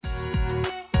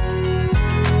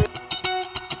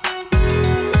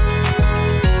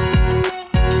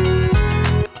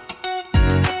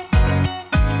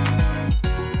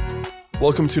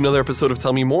Welcome to another episode of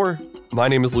Tell Me More. My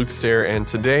name is Luke Stair, and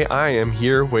today I am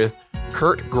here with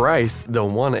Kurt Grice, the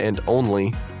one and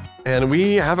only. And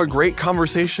we have a great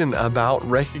conversation about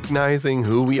recognizing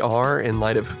who we are in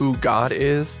light of who God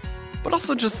is, but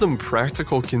also just some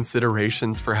practical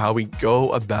considerations for how we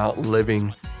go about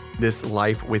living this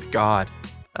life with God.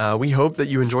 We hope that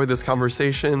you enjoyed this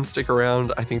conversation. Stick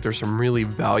around. I think there's some really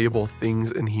valuable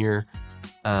things in here.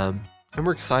 And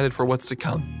we're excited for what's to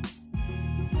come.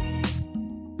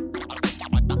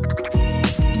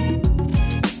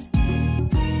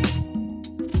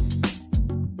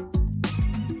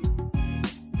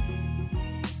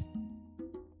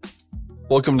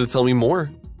 Welcome to Tell Me More.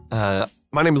 My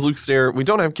name is Luke Stair. We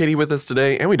don't have Katie with us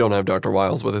today, and we don't have Dr.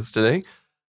 Wiles with us today.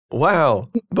 Wow.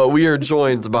 But we are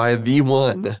joined by the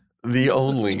one, the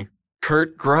only,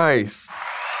 Kurt Grice.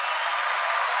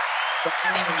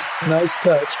 Nice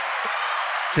touch.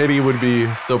 Katie would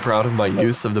be so proud of my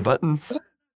use of the buttons.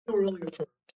 Really affirmed.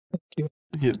 Thank you.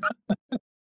 Yeah.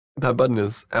 That button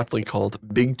is aptly called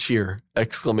Big Cheer!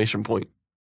 Exclamation point.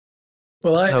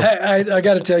 Well, I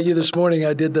got to tell you, this morning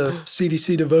I did the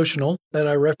CDC devotional that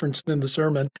I referenced in the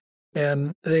sermon,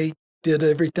 and they did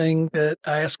everything that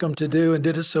I asked them to do and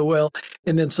did it so well.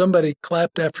 And then somebody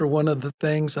clapped after one of the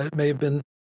things. I may have been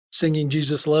singing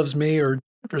Jesus Loves Me or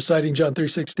reciting John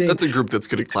 3:16. That's a group that's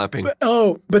good at clapping.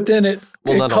 But then it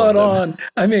caught on.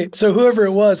 I mean, so whoever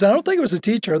it was, I don't think it was a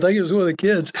teacher. I think it was one of the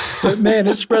kids. But man,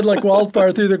 it spread like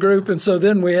wildfire through the group. And so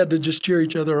then we had to just cheer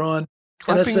each other on.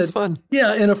 Clapping is fun.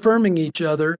 Yeah, and affirming each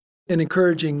other and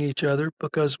encouraging each other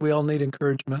because we all need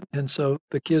encouragement. And so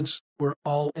the kids were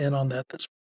all in on that this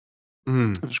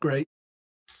morning. It was great.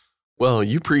 Well,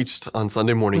 you preached on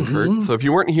Sunday morning, Kurt. So if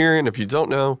you weren't here and if you don't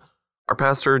know, our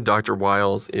pastor, Dr.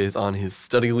 Wiles, is on his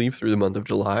study leave through the month of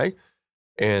July.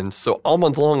 And so all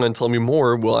month long on Tell Me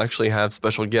More, we'll actually have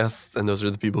special guests, and those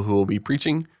are the people who will be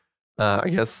preaching. I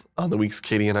guess on the weeks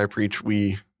Katie and I preach,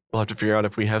 we'll have to figure out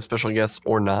if we have special guests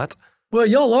or not. Well,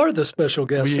 y'all are the special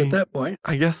guests at that point.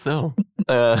 I guess so.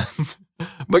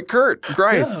 But Kurt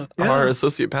Grice, our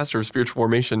associate pastor of spiritual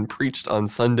formation, preached on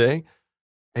Sunday,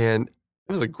 and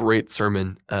it was a great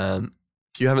sermon.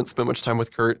 If you haven't spent much time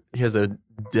with Kurt, he has a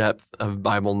depth of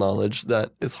Bible knowledge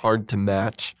that is hard to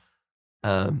match.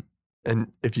 And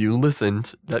if you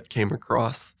listened, that came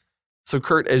across. So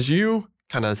Kurt, as you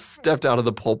kind of stepped out of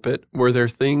the pulpit, were there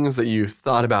things that you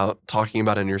thought about talking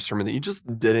about in your sermon that you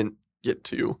just didn't get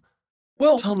to?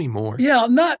 Well, tell me more. Yeah,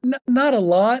 not a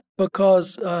lot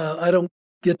because I don't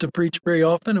get to preach very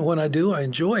often, and when I do, I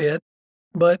enjoy it.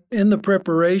 But in the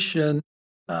preparation,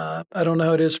 I don't know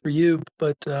how it is for you,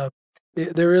 but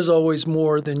there is always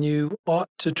more than you ought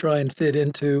to try and fit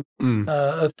into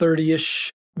a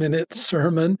 30-ish minute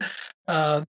sermon.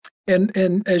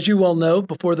 And as you well know,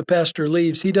 before the pastor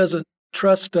leaves, he doesn't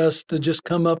trust us to just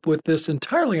come up with this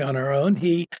entirely on our own.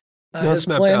 He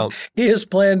has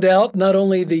planned out not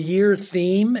only the year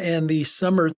theme and the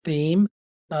summer theme,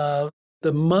 the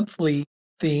monthly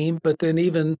theme, but then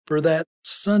even for that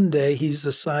Sunday, he's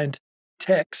assigned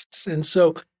texts. And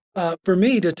so for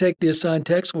me to take the assigned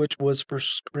text, which was 1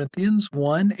 Corinthians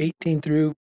 1:18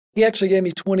 through, he actually gave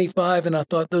me 25, and I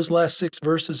thought those last 6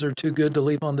 verses are too good to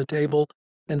leave on the table.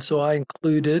 And so I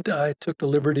took the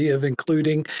liberty of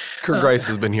including. Kurt Grice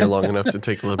has been here long enough to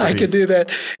take liberties. I could do that.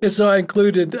 And so I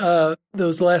included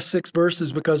those last 6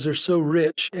 verses because they're so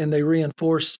rich and they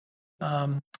reinforce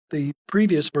the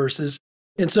previous verses.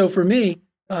 And so for me,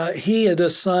 he had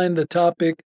assigned the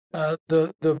topic,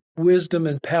 the wisdom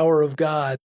and power of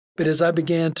God. But as I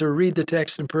began to read the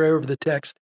text and pray over the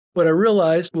text, what I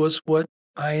realized was what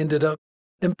I ended up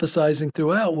emphasizing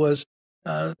throughout was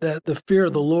that the fear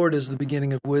of the Lord is the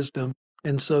beginning of wisdom.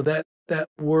 And so that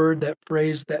word, that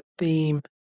phrase, that theme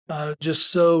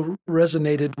just so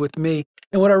resonated with me.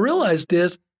 And what I realized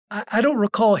is I don't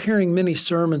recall hearing many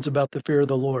sermons about the fear of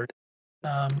the Lord.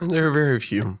 There are very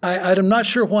few. I'm not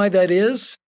sure why that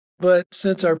is, but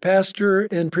since our pastor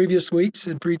in previous weeks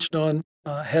had preached on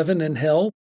heaven and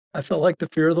hell, I felt like the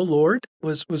fear of the Lord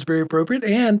was very appropriate.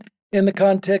 And in the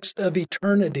context of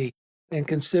eternity and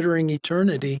considering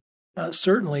eternity,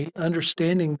 certainly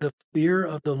understanding the fear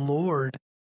of the Lord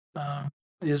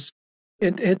is,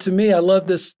 and to me, I love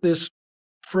this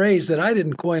phrase that I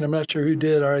didn't coin. I'm not sure who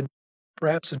did, or I'd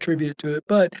perhaps attribute it to it,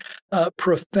 but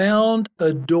profound,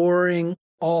 adoring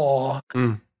awe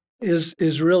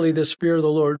is really this fear of the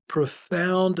Lord.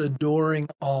 Profound, adoring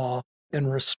awe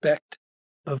and respect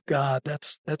of God.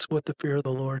 That's what the fear of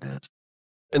the Lord is.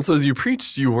 And so as you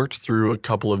preached, you worked through a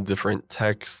couple of different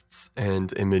texts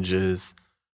and images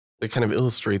that kind of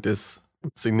illustrate this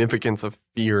significance of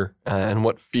fear and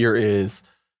what fear is.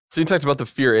 So you talked about the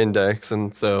fear index.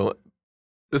 And so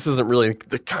this isn't really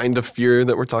the kind of fear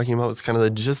that we're talking about. It's kind of the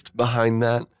gist behind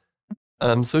that.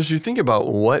 So as you think about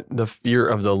what the fear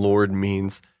of the Lord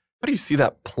means, how do you see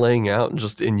that playing out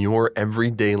just in your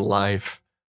everyday life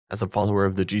as a follower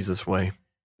of the Jesus way?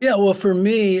 Yeah, well, for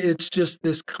me, it's just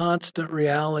this constant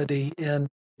reality. And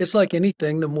it's like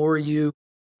anything, the more you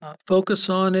focus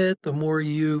on it, the more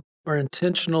you are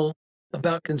intentional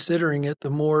about considering it, the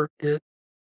more it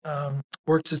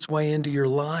works its way into your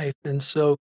life. And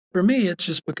so for me, it's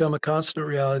just become a constant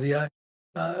reality.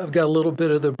 I've got a little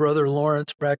bit of the Brother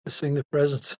Lawrence practicing the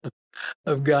presence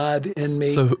of God in me.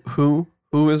 So who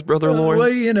is Brother Well,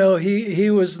 Lawrence? he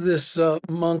was this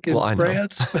monk in Well, I know.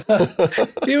 France.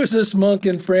 He was this monk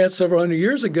in France several hundred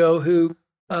years ago who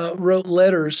wrote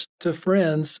letters to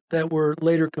friends that were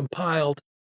later compiled.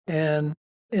 And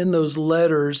in those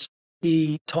letters,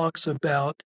 he talks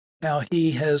about how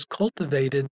he has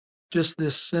cultivated just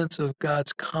this sense of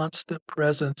God's constant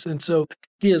presence. And so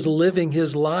he is living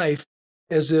his life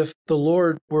as if the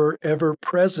Lord were ever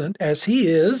present, as he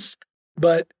is,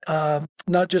 but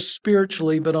not just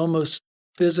spiritually, but almost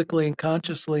physically and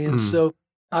consciously. And so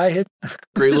I had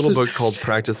Great little book called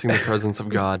Practicing the Presence of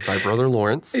God by Brother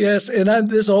Lawrence. Yes, and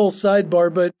this whole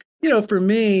sidebar, but for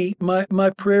me, my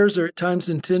prayers are at times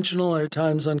intentional and at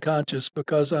times unconscious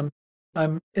because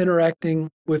I'm interacting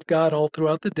with God all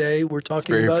throughout the day. We're It's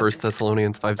talking very about 1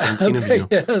 Thessalonians 5:17 of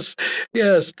you.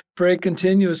 yes, pray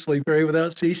continuously, pray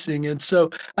without ceasing. And so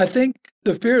I think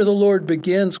the fear of the Lord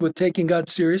begins with taking God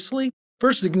seriously,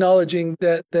 first acknowledging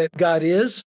that God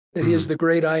is, that He is the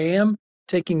great I am,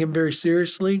 taking Him very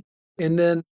seriously, and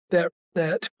then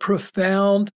that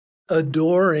profound,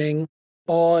 adoring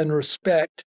awe and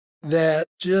respect that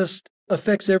just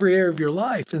affects every area of your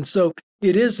life. And so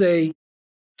it is a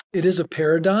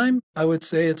paradigm. I would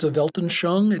say it's a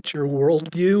Weltanschauung. It's your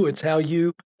worldview. It's how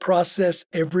you process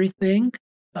everything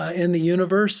in the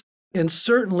universe. And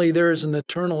certainly there is an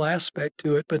eternal aspect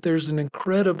to it, but there's an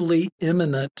incredibly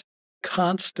immanent,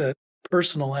 constant,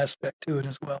 personal aspect to it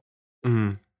as well.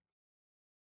 Mm.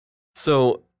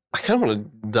 So I kind of want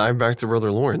to dive back to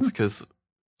Brother Lawrence because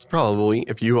it's probably,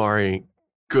 if you are a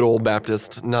good old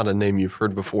Baptist, not a name you've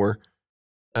heard before.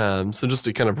 So just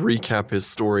to kind of recap his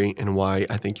story and why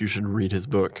I think you should read his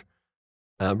book.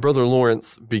 Brother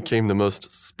Lawrence became the most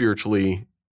spiritually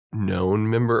known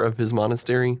member of his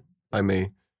monastery. If I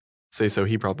may say so,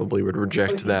 he probably would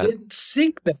reject that. He didn't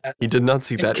seek that. He did not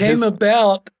seek that. It came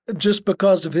about just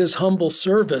because of his humble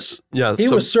service. Yeah, he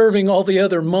was serving all the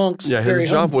other monks. Yeah, his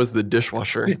job was the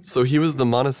dishwasher. So he was the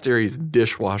monastery's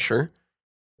dishwasher.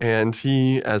 And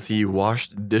as he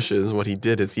washed dishes, what he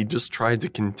did is he just tried to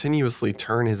continuously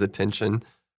turn his attention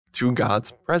to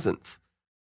God's presence.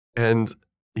 And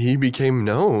he became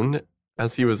known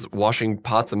as he was washing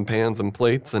pots and pans and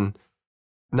plates, and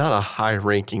not a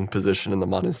high-ranking position in the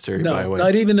monastery, by the way. No,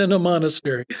 not even in a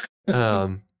monastery.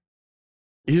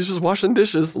 He's just washing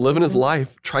dishes, living his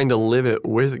life, trying to live it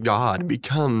with God,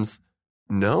 becomes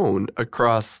known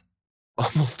across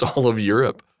almost all of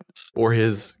Europe for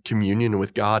his communion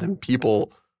with God, and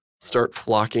people start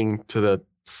flocking to the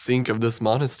sink of this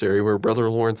monastery where Brother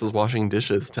Lawrence is washing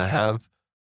dishes to have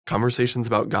conversations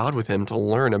about God with him, to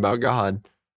learn about God,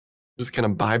 just kind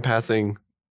of bypassing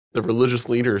the religious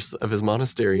leaders of his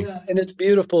monastery. Yeah, and it's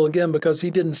beautiful, again, because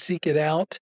he didn't seek it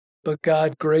out, but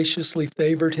God graciously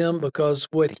favored him because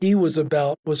what he was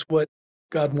about was what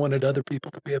God wanted other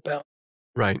people to be about.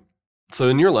 Right. So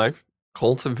in your life,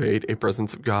 cultivate a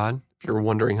presence of God. If you're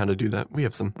wondering how to do that, we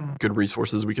have some good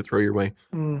resources we could throw your way.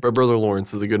 But Brother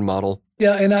Lawrence is a good model.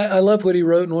 Yeah, and I love what he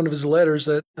wrote in one of his letters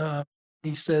that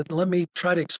he said, let me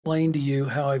try to explain to you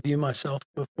how I view myself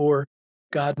before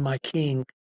God, my King.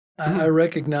 I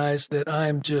recognize that I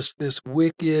am just this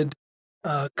wicked,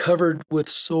 covered with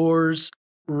sores,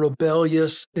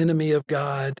 rebellious enemy of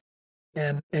God.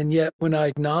 And yet when I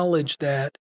acknowledge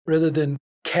that, rather than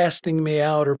casting me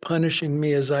out or punishing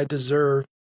me as I deserve,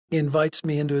 he invites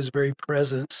me into his very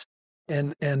presence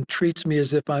and treats me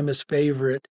as if I'm his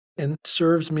favorite and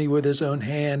serves me with his own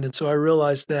hand. And so I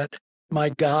realize that my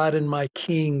God and my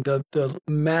King, the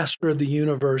master of the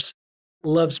universe,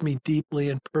 loves me deeply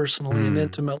and personally and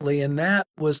intimately. And that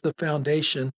was the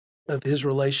foundation of his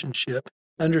relationship,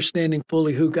 understanding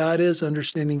fully who God is,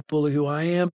 understanding fully who I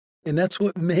am. And that's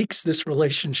what makes this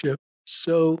relationship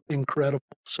so incredible,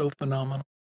 so phenomenal.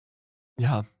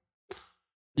 Yeah.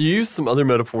 You used some other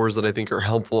metaphors that I think are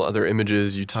helpful, other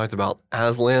images. You talked about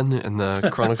Aslan and the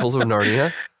Chronicles of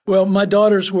Narnia. Well, my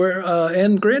daughters were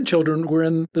and grandchildren were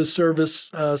in the service,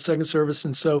 second service,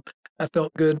 and so I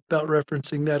felt good about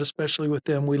referencing that, especially with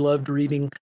them. We loved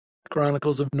reading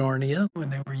Chronicles of Narnia when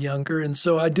they were younger, and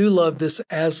so I do love this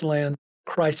Aslan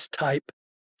Christ type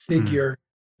figure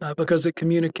because it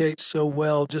communicates so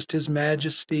well, just his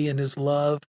majesty and his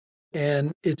love.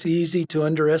 And it's easy to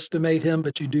underestimate him,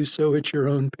 but you do so at your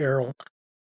own peril.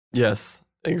 Yes,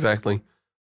 exactly.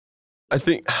 I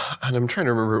think, and I'm trying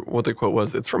to remember what the quote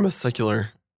was. It's from a secular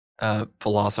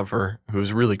philosopher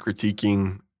who's really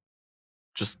critiquing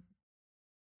just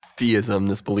theism,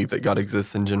 this belief that God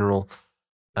exists in general.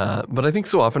 But I think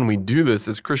so often we do this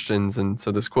as Christians. And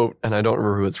so this quote, and I don't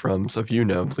remember who it's from, so if you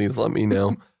know, please let me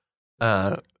know.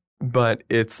 But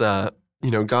it's,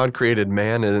 God created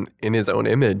man in his own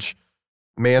image.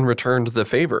 Man returned the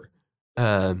favor.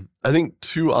 I think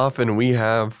too often we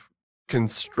have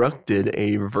constructed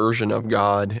a version of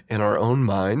God in our own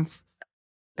minds,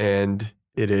 and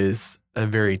it is a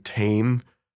very tame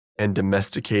and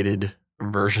domesticated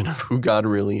version of who God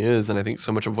really is. And I think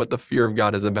so much of what the fear of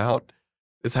God is about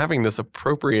is having this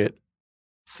appropriate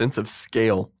sense of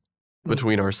scale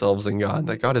between ourselves and God,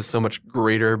 that God is so much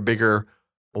greater, bigger,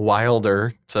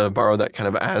 wilder, to borrow that kind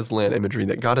of Aslan imagery,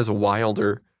 that God is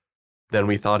wilder than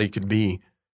we thought he could be.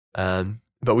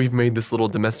 But we've made this little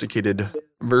domesticated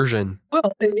version.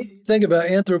 Well, think about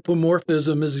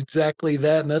anthropomorphism is exactly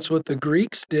that, and that's what the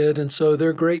Greeks did. And so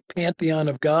their great pantheon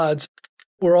of gods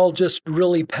were all just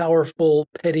really powerful,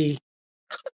 petty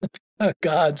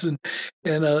gods, and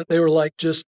they were like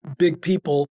just big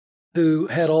people who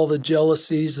had all the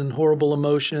jealousies and horrible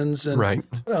emotions, and Right.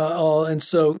 all. And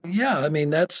so, yeah, I mean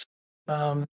that's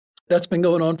been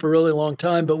going on for a really long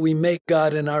time. But we make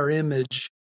God in our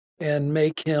image, and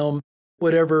make him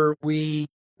whatever we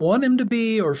want him to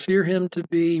be or fear him to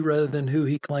be, rather than who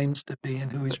he claims to be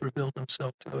and who he's revealed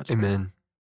himself to us. Amen.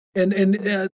 And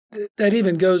that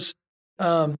even goes,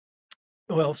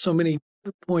 so many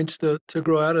points to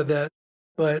grow out of that.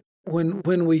 But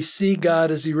when we see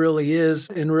God as he really is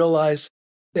and realize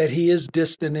that he is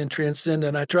distant and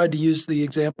transcendent, I tried to use the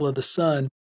example of the sun,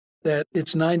 that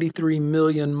it's 93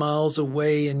 million miles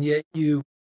away, and yet you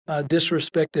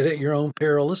disrespect it at your own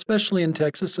peril, especially in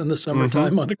Texas in the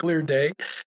summertime on a clear day.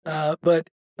 But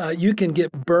you can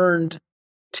get burned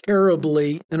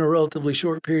terribly in a relatively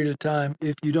short period of time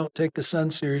if you don't take the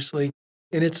sun seriously,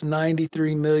 and it's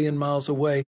 93 million miles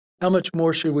away. How much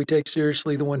more should we take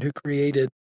seriously the one who created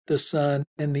the sun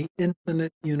and the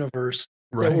infinite universe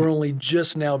that we're only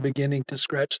just now beginning to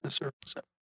scratch the surface of?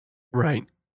 Right.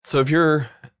 So if you're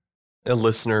a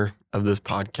listener of this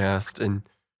podcast and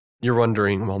you're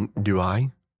wondering, well, do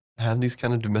I have these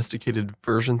kind of domesticated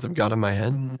versions of God in my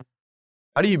head?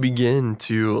 How do you begin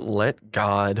to let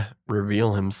God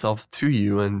reveal himself to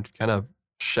you and kind of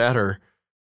shatter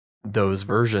those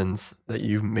versions that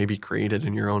you maybe created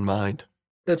in your own mind?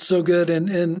 That's so good.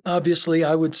 And obviously,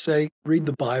 I would say read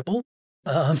the Bible.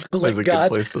 That's a good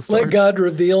place to start. Let God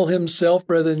reveal himself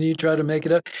rather than you try to make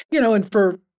it up. And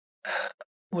for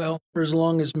as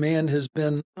long as man has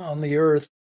been on the earth,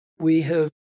 we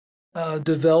have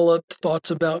developed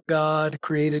thoughts about God,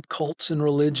 created cults and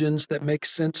religions that make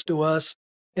sense to us.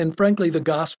 And frankly, the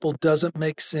gospel doesn't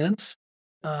make sense.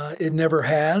 It never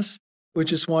has,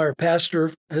 which is why our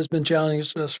pastor has been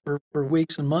challenging us for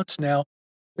weeks and months now,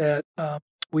 that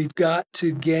we've got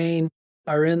to gain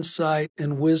our insight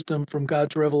and wisdom from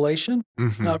God's revelation,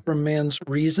 not from man's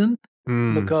reason,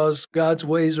 because God's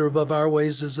ways are above our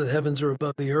ways as the heavens are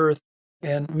above the earth.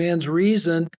 And man's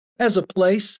reason has a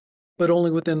place, but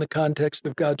only within the context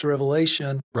of God's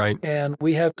revelation. Right. And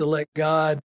we have to let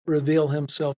God reveal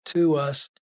himself to us.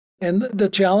 And the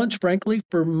challenge, frankly,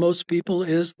 for most people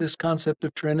is this concept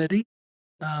of Trinity.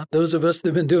 Those of us that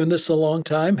have been doing this a long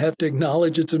time have to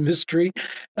acknowledge it's a mystery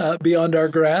beyond our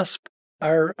grasp.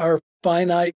 Our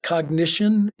finite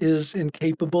cognition is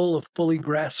incapable of fully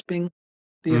grasping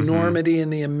the enormity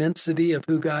and the immensity of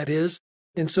who God is.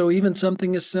 And so even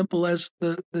something as simple as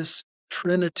this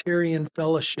Trinitarian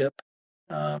fellowship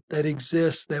that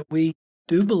exists, that we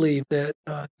do believe that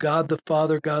God the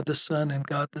Father, God the Son, and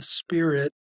God the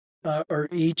Spirit are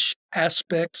each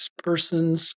aspects,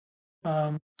 persons,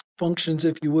 functions,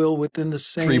 if you will, within the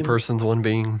same... 3 persons, 1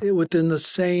 being. Within the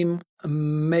same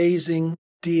amazing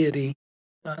deity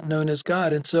known as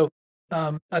God. And so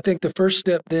I think the first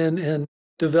step then in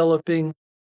developing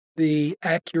the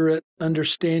accurate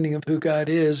understanding of who God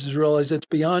is realize it's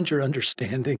beyond your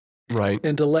understanding. Right.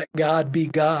 And to let God be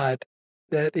God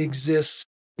that exists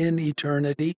in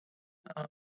eternity.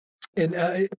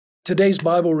 Today's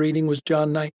Bible reading was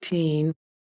John 19. Of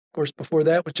course, before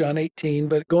that was John 18.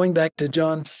 But going back to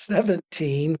John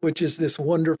 17, which is this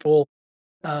wonderful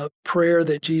prayer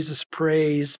that Jesus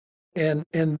prays, and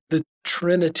the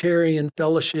Trinitarian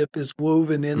fellowship is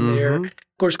woven in there. Of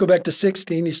course, go back to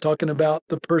 16. He's talking about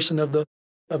the person of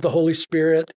the Holy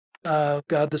Spirit,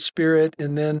 God the Spirit,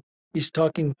 and then he's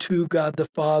talking to God the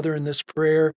Father in this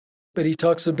prayer, but he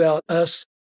talks about us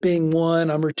being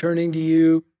one. I'm returning to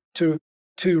you to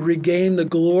regain the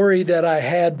glory that I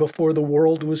had before the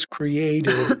world was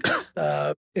created.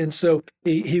 And so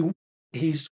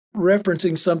he's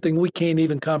referencing something we can't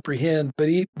even comprehend, but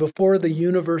before the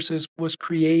universe was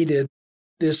created,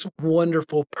 this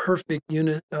wonderful, perfect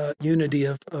unity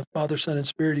of Father, Son, and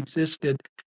Spirit existed.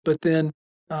 But then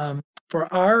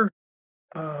for our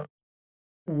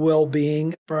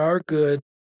well-being, for our good,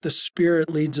 the Spirit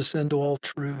leads us into all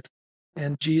truth.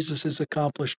 And Jesus has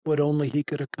accomplished what only he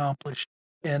could accomplish.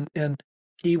 And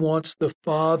he wants the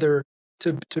Father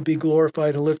to be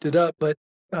glorified and lifted up. But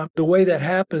the way that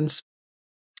happens,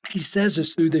 he says,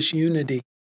 is through this unity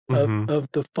of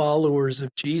the followers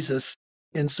of Jesus.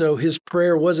 And so his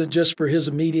prayer wasn't just for his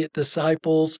immediate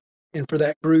disciples and for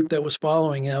that group that was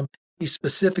following him. He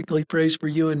specifically prays for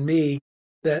you and me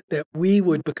that we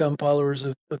would become followers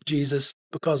of Jesus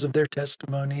because of their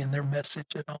testimony and their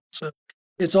message and all. So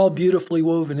it's all beautifully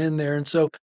woven in there. And so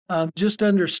just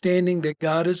understanding that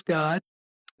God is God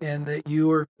and that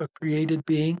you are a created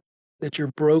being, that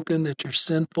you're broken, that you're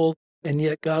sinful, and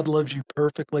yet God loves you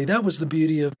perfectly. That was the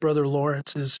beauty of Brother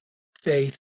Lawrence's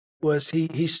faith, was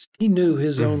he knew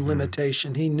his own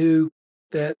limitation. He knew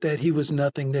that he was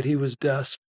nothing, that he was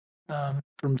dust.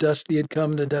 From dust he had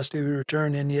come, to dust he would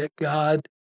return, and yet God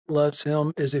loves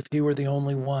him as if he were the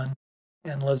only one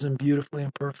and loves him beautifully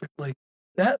and perfectly.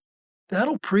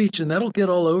 That'll preach and that'll get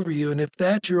all over you. And if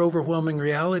that's your overwhelming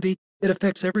reality, it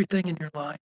affects everything in your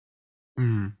life.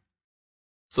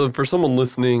 So for someone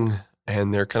listening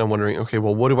and they're kind of wondering, okay,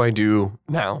 well, what do I do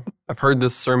now? I've heard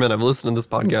this sermon, I've listened to this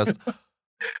podcast.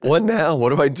 What now? What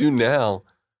do I do now?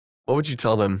 What would you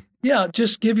tell them? Yeah,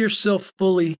 just give yourself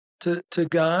fully to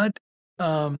God.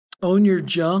 Own your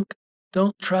junk.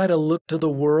 Don't try to look to the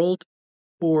world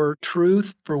for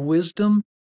truth, for wisdom.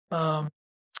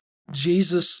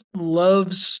 Jesus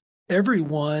loves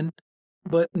everyone,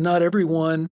 but not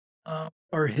everyone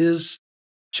are his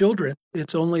children.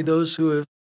 It's only those who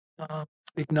have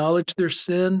acknowledged their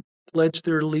sin, pledged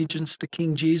their allegiance to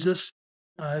King Jesus,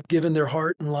 have given their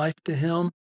heart and life to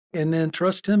him, and then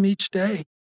trust him each day.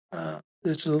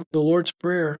 It's the Lord's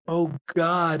Prayer. Oh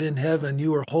God in heaven,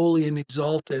 you are holy and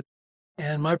exalted.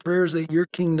 And my prayer is that your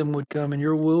kingdom would come and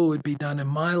your will would be done in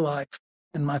my life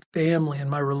and my family and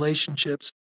my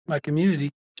relationships, my community,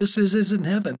 just as is in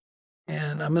heaven.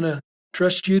 And I'm going to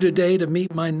trust you today to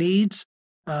meet my needs.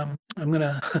 I'm going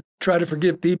to try to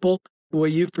forgive people the way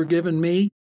you've forgiven me.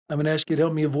 I'm going to ask you to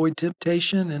help me avoid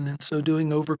temptation and in so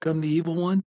doing overcome the evil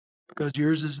one, because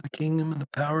yours is the kingdom and the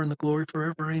power and the glory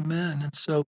forever. Amen. And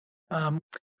so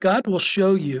God will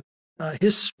show you.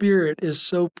 His Spirit is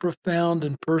so profound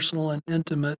and personal and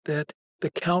intimate that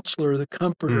the counselor, the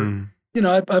comforter,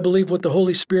 I believe what the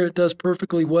Holy Spirit does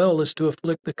perfectly well is to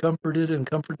afflict the comforted and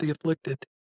comfort the afflicted.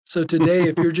 So today,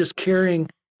 if you're just carrying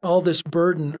all this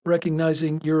burden,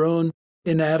 recognizing your own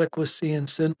inadequacy and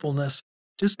sinfulness,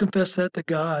 just confess that to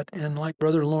God. And like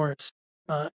Brother Lawrence,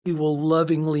 he will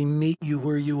lovingly meet you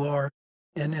where you are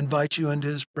and invite you into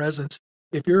his presence.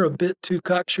 If you're a bit too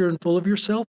cocksure and full of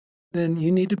yourself, then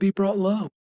you need to be brought low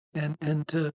and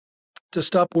to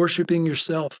stop worshiping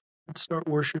yourself and start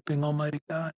worshiping Almighty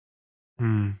God.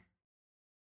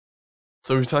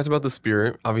 So we've talked about the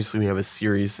Spirit. Obviously, we have a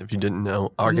series, if you didn't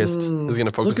know. August is going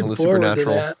to focus on the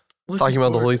supernatural. Talking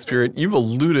about the Holy Spirit. You've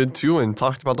alluded to and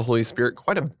talked about the Holy Spirit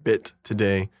quite a bit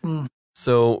today.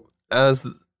 So as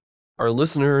our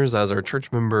listeners, as our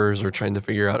church members are trying to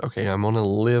figure out, okay, I'm going to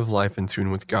live life in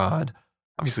tune with God.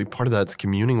 Obviously, part of that's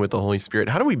communing with the Holy Spirit.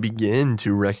 How do we begin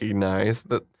to recognize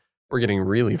that we're getting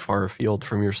really far afield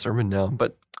from your sermon now,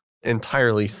 but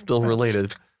entirely still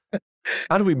related?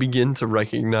 How do we begin to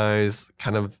recognize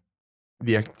kind of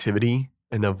the activity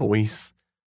and the voice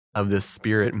of this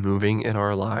Spirit moving in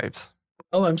our lives?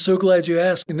 Oh, I'm so glad you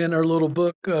asked. And in our little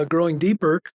book, Growing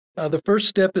Deeper, the first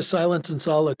step is silence and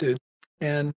solitude.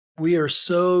 And we are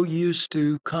so used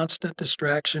to constant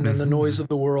distraction and the noise of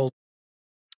the world.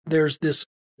 There's this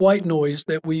white noise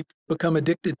that we've become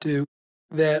addicted to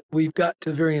that we've got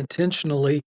to very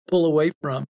intentionally pull away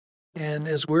from. And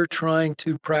as we're trying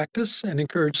to practice and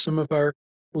encourage some of our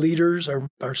leaders,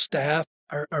 our staff,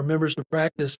 our members to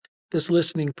practice this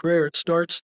listening prayer, it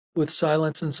starts with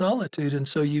silence and solitude. And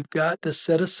so you've got to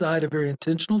set aside a very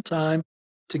intentional time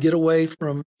to get away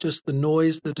from just the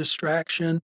noise, the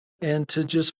distraction, and to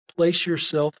just place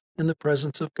yourself in the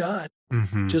presence of God,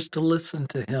 just to listen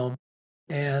to him.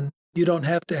 And you don't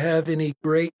have to have any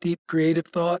great, deep, creative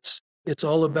thoughts. It's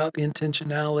all about the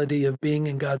intentionality of being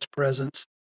in God's presence.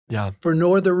 Yeah. For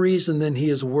no other reason than he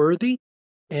is worthy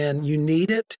and you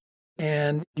need it.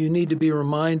 And you need to be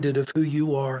reminded of who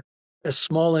you are, as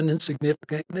small and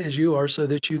insignificant as you are, so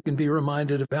that you can be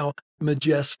reminded of how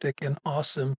majestic and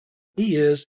awesome he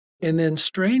is. And then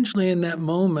strangely in that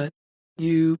moment,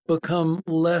 you become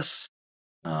less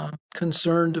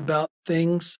concerned about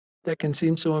things that can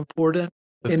seem so important.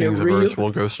 The And things of earth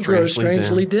will grow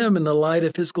strangely dim. dim in the light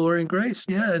of his glory and grace.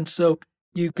 Yeah. And so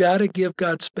you got to give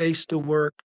God space to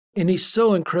work. And he's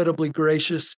so incredibly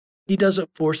gracious. He doesn't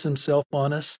force himself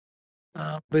on us.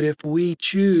 But if we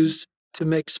choose to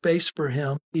make space for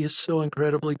him, he is so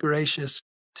incredibly gracious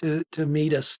to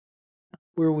meet us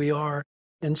where we are.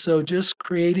 And so just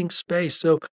creating space.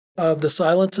 So the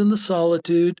silence and the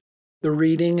solitude, the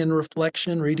reading and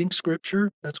reflection, reading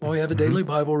scripture. That's why we have a daily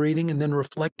Bible reading, and then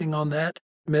reflecting on that,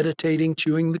 meditating,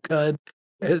 chewing the cud,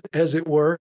 as it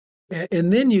were.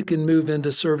 And then you can move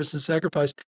into service and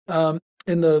sacrifice.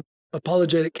 In the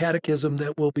apologetic catechism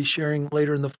that we'll be sharing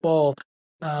later in the fall,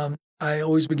 I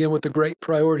always begin with the great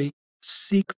priority: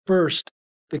 seek first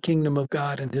the kingdom of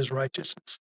God and his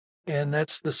righteousness. And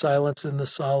that's the silence and the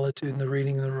solitude and the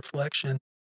reading and the reflection.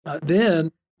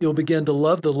 Then you'll begin to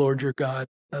love the Lord your God.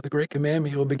 The great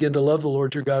commandment, you'll begin to love the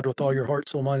Lord your God with all your heart,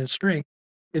 soul, mind, and strength.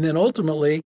 And then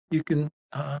ultimately, you can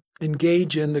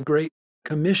engage in the Great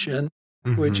Commission,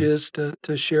 which is to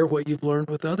share what you've learned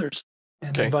with others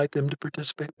and invite them to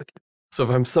participate with you. So if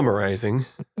I'm summarizing,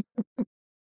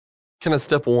 kind of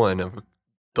step one of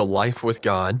the life with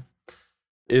God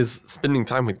is spending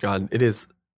time with God. It is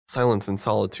silence and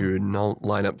solitude, and I'll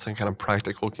line up some kind of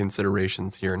practical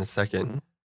considerations here in a second.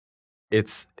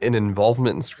 It's an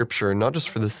involvement in Scripture, not just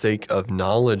for the sake of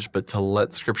knowledge, but to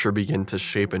let Scripture begin to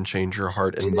shape and change your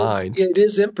heart and mind. It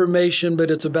is information, but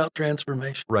it's about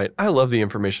transformation. Right. I love the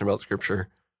information about Scripture.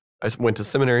 I went to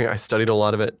seminary, I studied a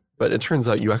lot of it, but it turns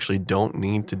out you actually don't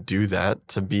need to do that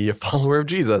to be a follower of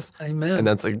Jesus. Amen. And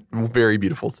that's a very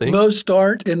beautiful thing. Most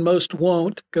aren't and most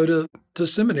won't go to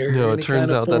seminary. No, it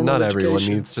turns out that not everyone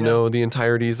needs to know the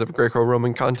entireties of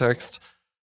Greco-Roman context.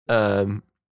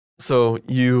 So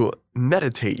you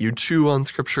meditate, you chew on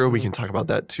Scripture. We can talk about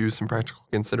that too, some practical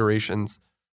considerations.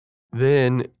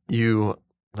 Then you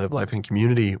live life in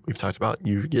community. We've talked about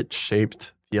you get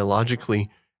shaped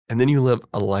theologically, and then you live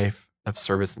a life of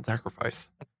service and sacrifice,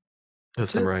 to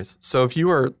summarize. So if you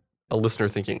are a listener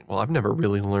thinking, well, I've never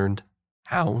really learned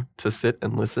how to sit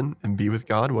and listen and be with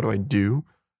God, what do I do?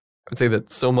 I would say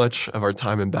that so much of our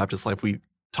time in Baptist life, we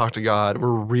talk to God. We're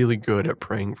really good at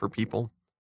praying for people.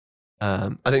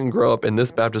 I didn't grow up in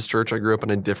this Baptist church. I grew up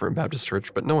in a different Baptist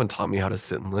church, but no one taught me how to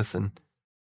sit and listen.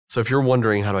 So if you're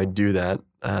wondering how do I do that,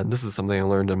 this is something I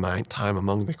learned in my time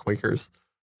among the Quakers.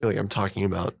 I feel like I'm talking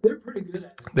about. They're pretty good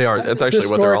at it. They are. That's actually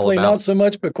what they're all about. Not so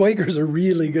much, but Quakers are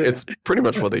really good. It's pretty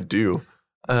much what they do.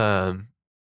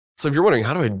 So if you're wondering,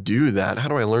 how do I do that? How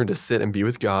do I learn to sit and be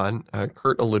with God?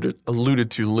 Kurt alluded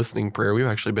to listening prayer. We've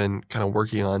actually been kind of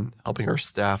working on helping our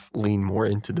staff lean more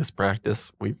into this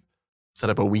practice. We've set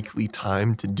up a weekly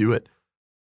time to do it.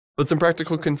 But some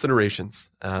practical considerations.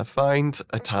 Find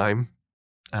a time,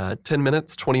 10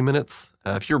 minutes, 20 minutes.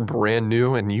 If you're brand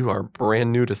new and you are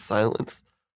brand new to silence,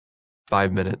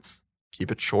 5 minutes.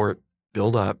 Keep it short,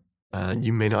 build up.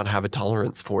 You may not have a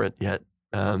tolerance for it yet.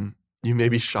 You may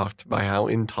be shocked by how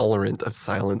intolerant of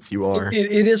silence you are.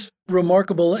 It is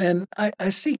remarkable. And I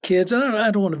see kids, and I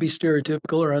don't want to be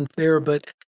stereotypical or unfair, but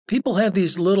people have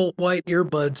these little white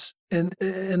earbuds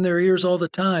in their ears all the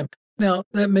time. Now,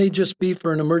 that may just be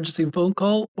for an emergency phone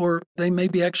call, or they may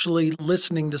be actually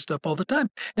listening to stuff all the time.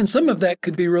 And some of that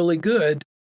could be really good.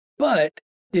 But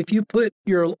if you put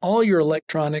all your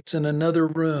electronics in another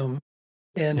room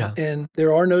and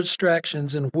there are no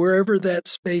distractions, and wherever that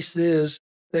space is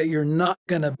that you're not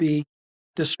going to be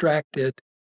distracted,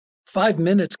 5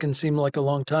 minutes can seem like a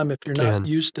long time if you're not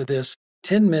used to this.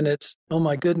 10 minutes, oh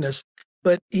my goodness.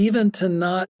 But even to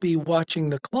not be watching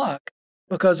the clock,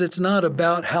 because it's not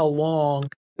about how long,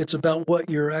 it's about what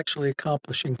you're actually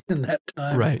accomplishing in that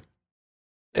time. Right.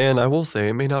 And I will say,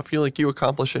 it may not feel like you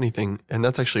accomplish anything, and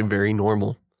that's actually very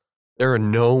normal. There are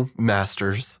no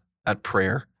masters at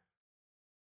prayer.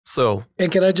 So,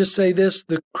 and can I just say this?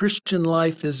 The Christian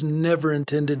life is never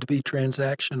intended to be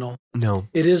transactional. No.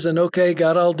 It isn't, okay,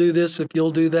 God, I'll do this if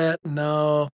you'll do that.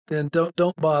 No, then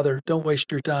don't bother. Don't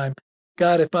waste your time.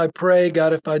 God, if I pray,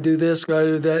 God, if I do this, God, I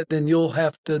do that, then you'll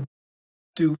have to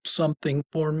do something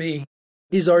for me.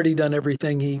 He's already done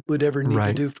everything he would ever need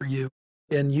to do for you.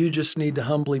 And you just need to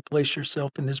humbly place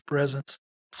yourself in his presence.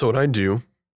 So what I do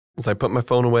is I put my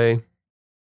phone away,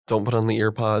 don't put on the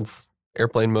ear pods,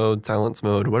 airplane mode, silence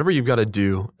mode, whatever you've got to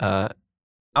do.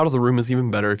 Out of the room is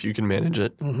even better if you can manage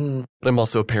it. Mm-hmm. But I'm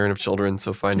also a parent of children,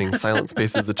 so finding silent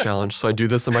space is a challenge. So I do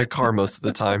this in my car most of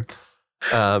the time.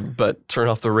 But turn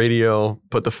off the radio,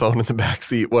 put the phone in the back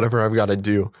seat, whatever I've got to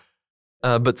do.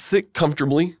 But sit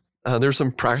comfortably. There's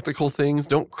some practical things.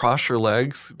 Don't cross your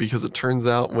legs, because it turns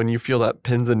out when you feel that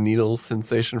pins and needles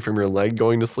sensation from your leg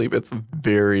going to sleep, it's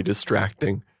very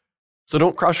distracting. So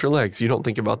don't cross your legs. You don't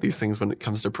think about these things when it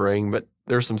comes to praying, but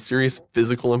there are some serious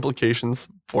physical implications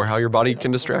for how your body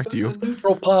can distract you.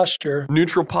 Neutral posture.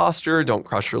 Neutral posture. Don't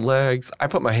cross your legs. I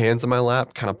put my hands in my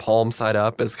lap, kind of palm side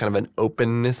up, as kind of an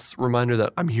openness reminder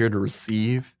that I'm here to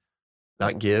receive,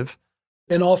 not give.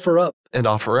 And offer up. And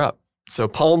offer up. So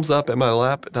palms up in my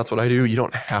lap. That's what I do. You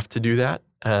don't have to do that.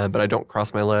 But I don't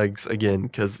cross my legs, again,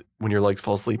 because when your legs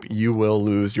fall asleep, you will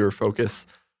lose your focus.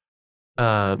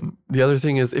 The other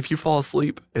thing is, if you fall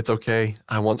asleep, it's okay.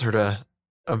 I once heard a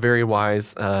very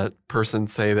wise person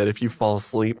say that if you fall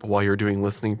asleep while you're doing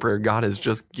listening prayer, God is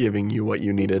just giving you what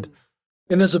you needed.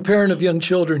 And as a parent of young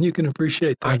children, you can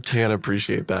appreciate that. I can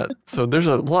appreciate that. So there's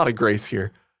a lot of grace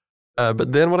here.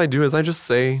 But then what I do is I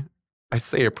say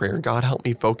a prayer. God, help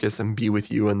me focus and be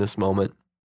with you in this moment.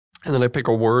 And then I pick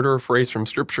a word or a phrase from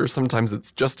scripture. Sometimes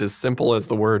it's just as simple as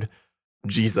the word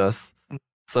Jesus.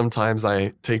 Sometimes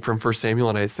I take from 1 Samuel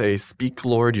and I say, "Speak,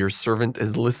 Lord, your servant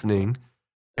is listening."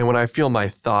 And when I feel my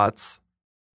thoughts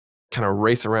kind of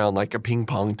race around like a ping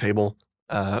pong table,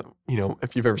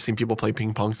 if you've ever seen people play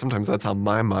ping pong, sometimes that's how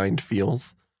my mind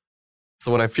feels.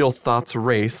 So when I feel thoughts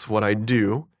race, what I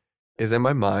do is, in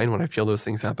my mind, when I feel those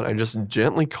things happen, I just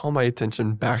gently call my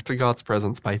attention back to God's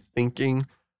presence by thinking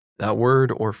that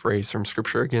word or phrase from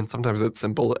scripture. Again, sometimes it's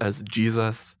simple as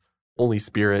Jesus, Holy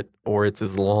Spirit, or it's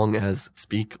as long as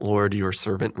 "Speak, Lord, your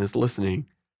servant is listening."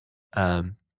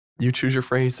 You choose your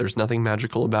phrase. There's nothing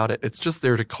magical about it. It's just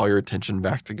there to call your attention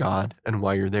back to God and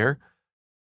why you're there.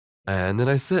 And then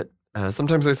I sit.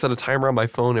 Sometimes I set a timer on my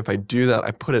phone. If I do that,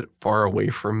 I put it far away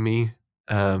from me.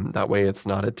 That way it's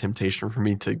not a temptation for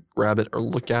me to grab it or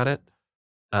look at it.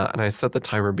 And I set the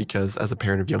timer because, as a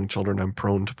parent of young children, I'm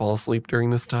prone to fall asleep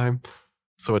during this time.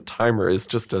 So a timer is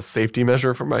just a safety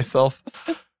measure for myself.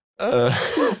 An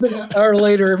hour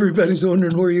later, everybody's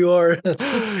wondering where you are.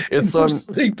 And so I'm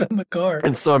asleep in the car.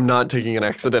 And so I'm not taking an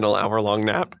accidental hour-long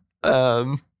nap.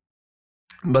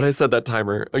 But I set that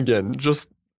timer, again, just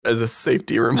as a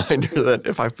safety reminder that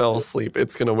if I fell asleep,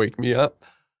 it's going to wake me up.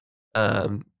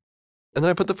 And then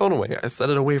I put the phone away. I set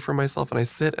it away from myself, and I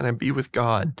sit and I be with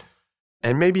God.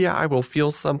 And maybe I will feel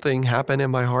something happen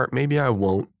in my heart. Maybe I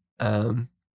won't.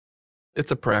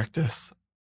 It's a practice.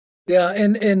 Yeah,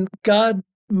 and God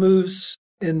moves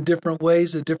in different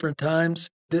ways at different times.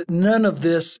 None of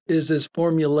this is as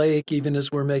formulaic even as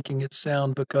we're making it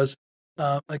sound, because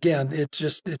again,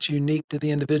 it's unique to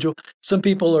the individual. Some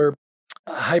people are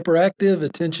hyperactive,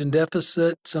 attention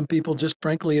deficit. Some people just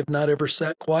frankly have not ever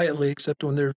sat quietly except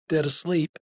when they're dead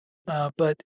asleep.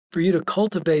 But for you to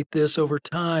cultivate this over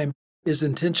time is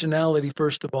intentionality,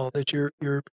 first of all, that you're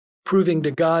proving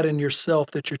to God and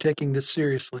yourself that you're taking this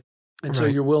seriously. And so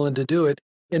you're willing to do it.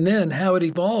 And then how it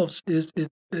evolves is it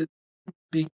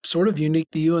be sort of unique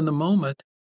to you in the moment.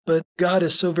 But God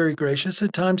is so very gracious.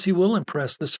 At times he will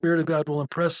impress. The Spirit of God will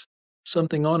impress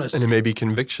something on us. And it may be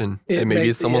conviction. It may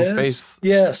be someone's face.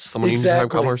 Yes, someone you need to have a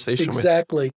conversation with.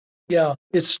 Exactly. Yeah.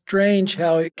 It's strange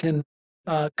how it can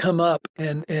come up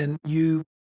and you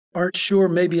aren't sure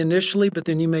maybe initially, but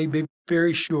then you may be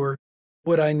very sure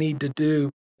what I need to do.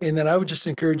 And then I would just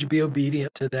encourage you to be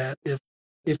obedient to that.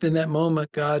 If in that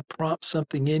moment God prompts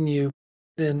something in you,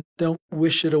 then don't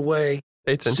wish it away.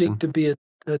 Pay attention. Seek to be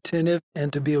attentive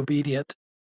and to be obedient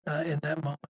in that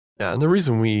moment. Yeah, and the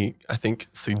reason we, I think,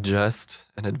 suggest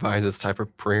and advise this type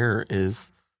of prayer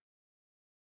is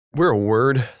we're a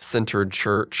word-centered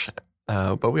church,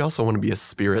 but we also want to be a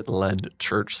spirit-led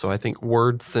church. So I think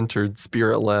word-centered,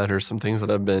 spirit-led are some things that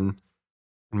have been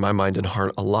in my mind and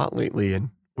heart a lot lately,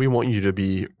 and we want you to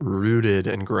be rooted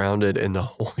and grounded in the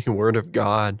holy word of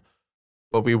God,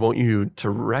 but we want you to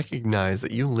recognize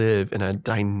that you live in a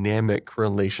dynamic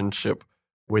relationship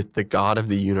with the God of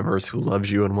the universe who loves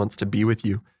you and wants to be with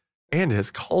you and has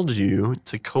called you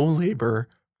to co-labor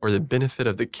for the benefit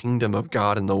of the kingdom of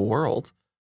God in the world.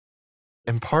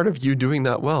 And part of you doing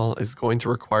that well is going to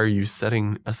require you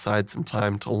setting aside some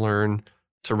time to learn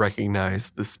to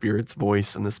recognize the Spirit's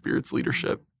voice and the Spirit's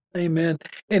leadership. Amen.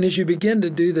 And as you begin to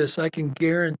do this, I can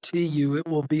guarantee you it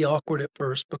will be awkward at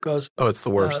first because it's the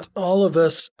worst. All of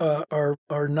us are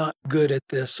not good at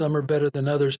this. Some are better than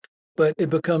others, but it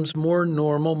becomes more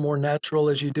normal, more natural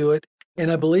as you do it.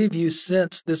 And I believe you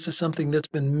sense this is something that's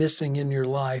been missing in your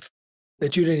life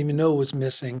that you didn't even know was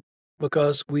missing,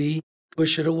 because we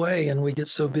push it away, and we get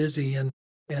so busy, and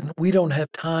we don't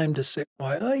have time to sit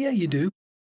quiet. Oh, yeah, you do.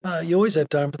 You always have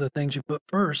time for the things you put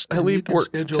first. I And you leave can work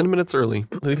schedule. 10 minutes early.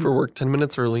 I leave for work 10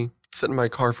 minutes early, sit in my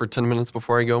car for 10 minutes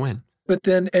before I go in. But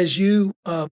then as you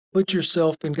put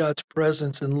yourself in God's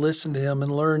presence and listen to Him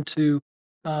and learn to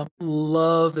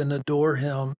love and adore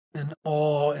Him in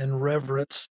awe and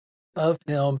reverence of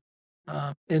Him,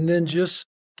 and then just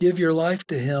give your life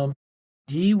to Him,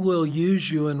 He will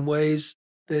use you in ways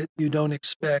that you don't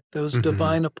expect, those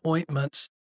divine appointments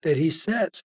that He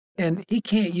sets. And He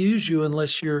can't use you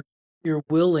unless you're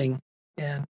willing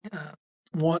and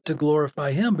want to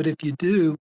glorify Him. But if you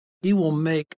do, He will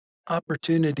make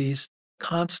opportunities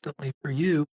constantly for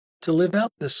you to live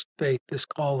out this faith, this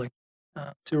calling,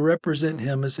 to represent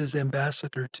Him as His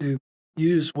ambassador, to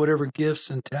use whatever gifts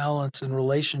and talents and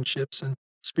relationships and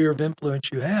sphere of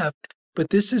influence you have. But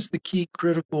this is the key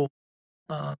critical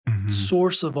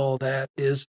source of all that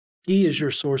is He is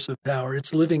your source of power.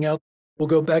 It's living out. We'll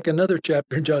go back another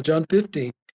chapter in John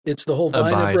 15. It's the whole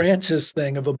vine and branches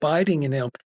thing of abiding in Him.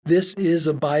 This is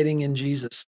abiding in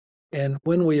Jesus. And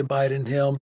when we abide in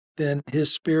Him, then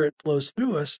His Spirit flows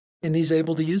through us and He's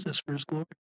able to use us for His glory.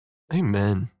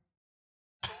 Amen.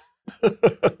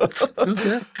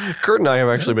 Okay. Kurt and I have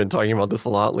actually been talking about this a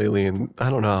lot lately, and I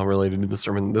don't know how related to the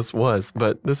sermon this was,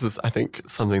 but this is, I think,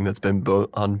 something that's been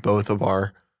on both of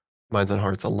our minds and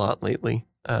hearts a lot lately.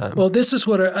 Well, this is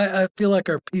what I feel like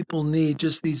our people need,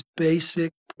 just these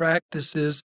basic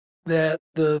practices that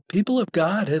the people of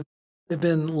God have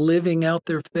been living out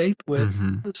their faith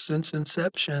with since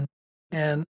inception.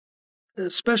 And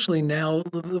especially now,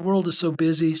 the world is so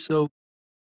busy, so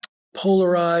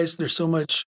polarized. There's so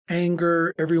much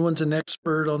anger. Everyone's an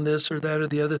expert on this or that or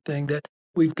the other thing that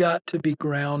we've got to be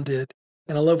grounded.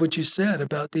 And I love what you said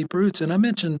about deep roots. And I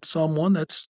mentioned Psalm 1.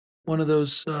 That's one of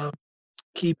those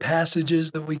key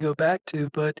passages that we go back to.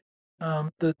 But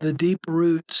the deep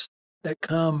roots that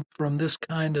come from this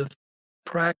kind of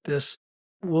practice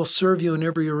will serve you in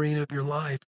every arena of your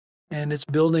life. And it's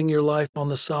building your life on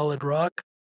the solid rock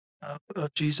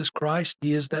of Jesus Christ.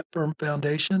 He is that firm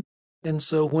foundation. And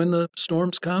so when the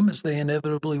storms come, as they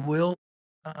inevitably will,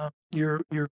 you're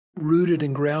rooted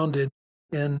and grounded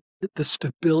in the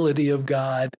stability of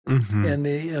God and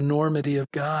the enormity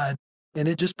of God. And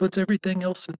it just puts everything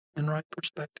else in right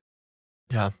perspective.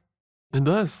 Yeah, it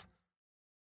does.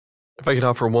 If I could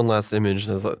offer one last image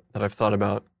that I've thought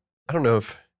about, I don't know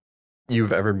if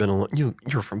you've ever been alone.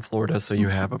 You're from Florida, so you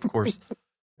have, of course,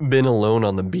 been alone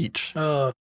on the beach.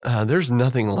 There's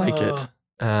nothing like it.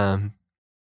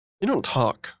 You don't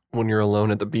talk when you're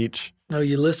alone at the beach. No,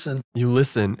 you listen. You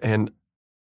listen, and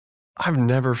I've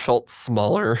never felt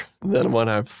smaller than when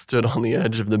I've stood on the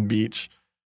edge of the beach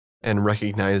and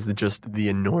recognized just the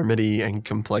enormity and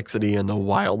complexity and the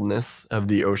wildness of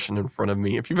the ocean in front of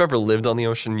me. If you've ever lived on the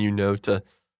ocean, you know to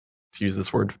use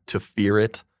this word, to fear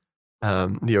it.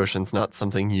 The ocean's not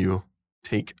something you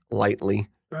take lightly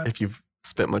if you've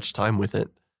spent much time with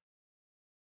it.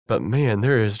 But man,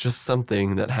 there is just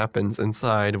something that happens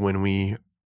inside when we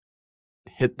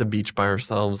hit the beach by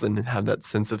ourselves and have that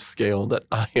sense of scale that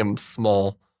I am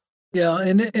small. Yeah,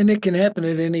 and it can happen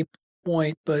at any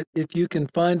point, but if you can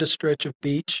find a stretch of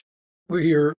beach where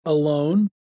you're alone,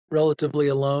 relatively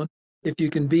alone, if you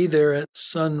can be there at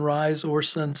sunrise or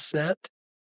sunset,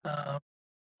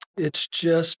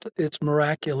 it's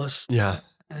miraculous. Yeah.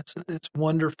 It's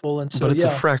wonderful. And so, but it's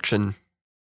a fraction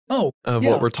of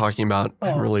what we're talking about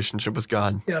in relationship with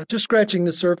God. Yeah, just scratching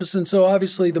the surface. And so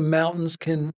obviously the mountains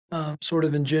can sort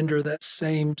of engender that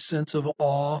same sense of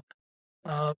awe.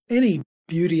 Any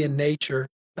beauty in nature,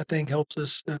 I think, helps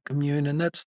us commune. And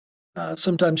that's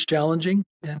sometimes challenging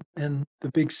in the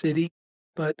big city.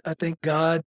 But I think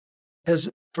God has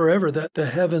forever, that the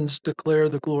heavens declare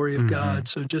the glory of God.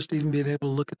 So just even being able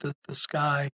to look at the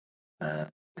sky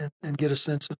and get a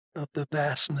sense of the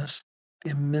vastness,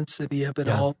 the immensity of it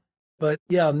all. But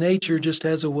yeah, nature just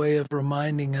has a way of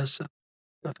reminding us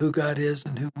of who God is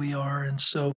and who we are. And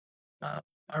so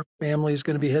our family is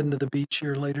going to be heading to the beach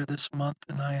here later this month,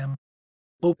 and I am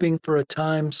hoping for a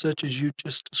time such as you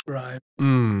just described.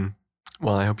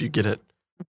 Well, I hope you get it.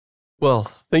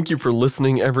 Well, thank you for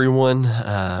listening, everyone.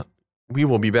 We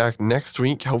will be back next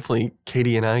week. Hopefully,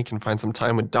 Katie and I can find some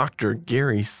time with Dr.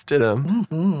 Gary Stidham,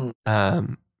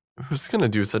 who's going to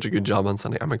do such a good job on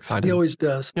Sunday. I'm excited. He always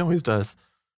does. He always does.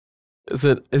 Is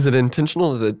it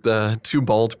intentional that the two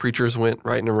bald preachers went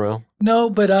right in a row? No,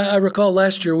 but I recall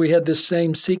last year we had this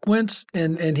same sequence,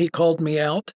 and he called me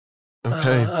out.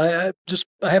 Okay.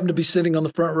 I happened to be sitting on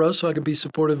the front row, so I could be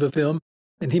supportive of him,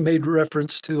 and he made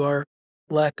reference to our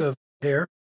lack of hair.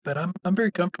 But I'm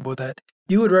very comfortable with that.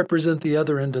 You would represent the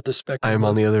other end of the spectrum. I am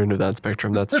on the other end of that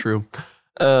spectrum. That's true.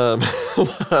 Well,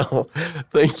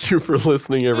 thank you for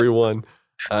listening, everyone.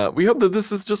 We hope that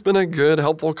this has just been a good,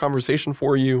 helpful conversation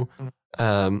for you.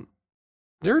 Life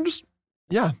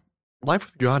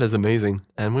with God is amazing,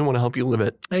 and we want to help you live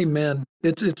it. Amen.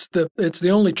 It's the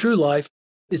only true life.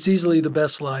 It's easily the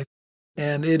best life,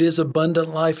 and it is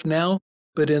abundant life now.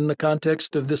 But in the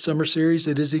context of this summer series,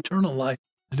 it is eternal life.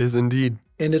 It is indeed,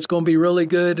 and it's going to be really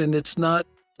good. And it's not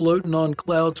floating on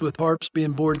clouds with harps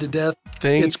being bored to death.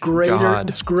 It's greater. God.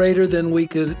 It's greater than we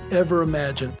could ever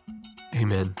imagine.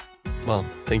 Amen. Well,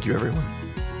 thank you, everyone.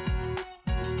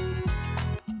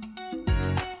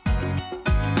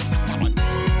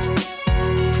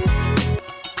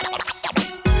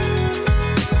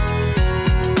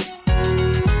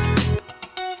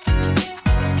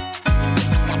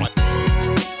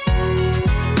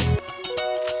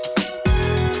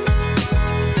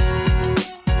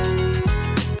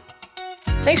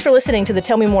 Thanks for listening to the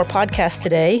Tell Me More podcast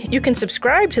today. You can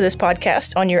subscribe to this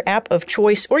podcast on your app of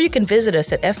choice, or you can visit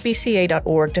us at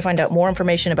fbca.org to find out more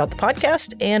information about the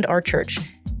podcast and our church.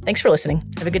 Thanks for listening.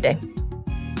 Have a good day.